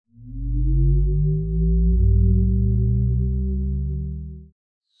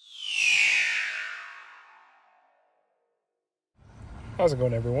How's it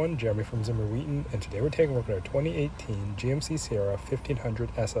going, everyone? Jeremy from Zimmer Wheaton, and today we're taking a look at our 2018 GMC Sierra 1500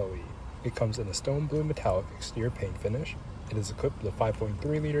 SLE. It comes in a stone blue metallic exterior paint finish. It is equipped with a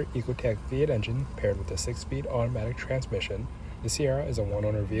 5.3-liter EcoTec V8 engine paired with a 6-speed automatic transmission. The Sierra is a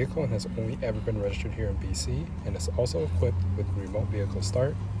one-owner vehicle and has only ever been registered here in BC, and is also equipped with remote vehicle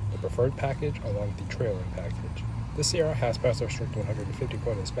start, the preferred package, along with the trailering package. The Sierra has passed our strict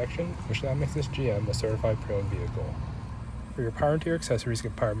 150-point inspection, which now makes this GM a certified pre-owned vehicle. For your power interior accessories,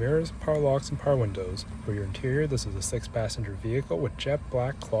 get power mirrors, power locks, and power windows. For your interior, this is a 6-passenger vehicle with jet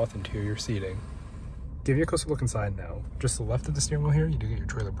black cloth interior seating. Give you a closer look inside now. Just to the left of the steering wheel here, you do get your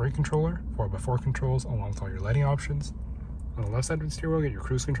trailer brake controller, 4x4 controls, along with all your lighting options. On the left side of the steering wheel, get your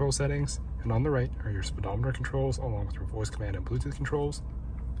cruise control settings, and on the right are your speedometer controls, along with your voice command and Bluetooth controls.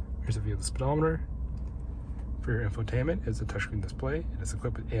 Here's a view of the speedometer. For your infotainment, it's a touchscreen display. It is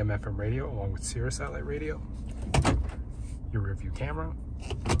equipped with AM/FM radio, along with Sirius satellite radio. Your rear view camera,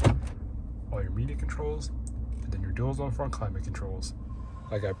 all your media controls, and then your dual zone front climate controls.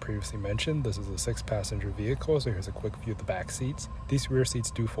 Like I previously mentioned, this is a 6-passenger vehicle, so here's a quick view of the back seats. These rear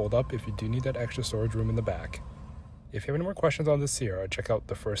seats do fold up if you do need that extra storage room in the back. If you have any more questions on this Sierra, check out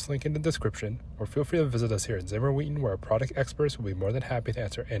the first link in the description, or feel free to visit us here at Zimmer Wheaton, where our product experts will be more than happy to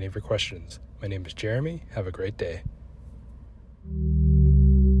answer any of your questions. My name is Jeremy. Have a great day.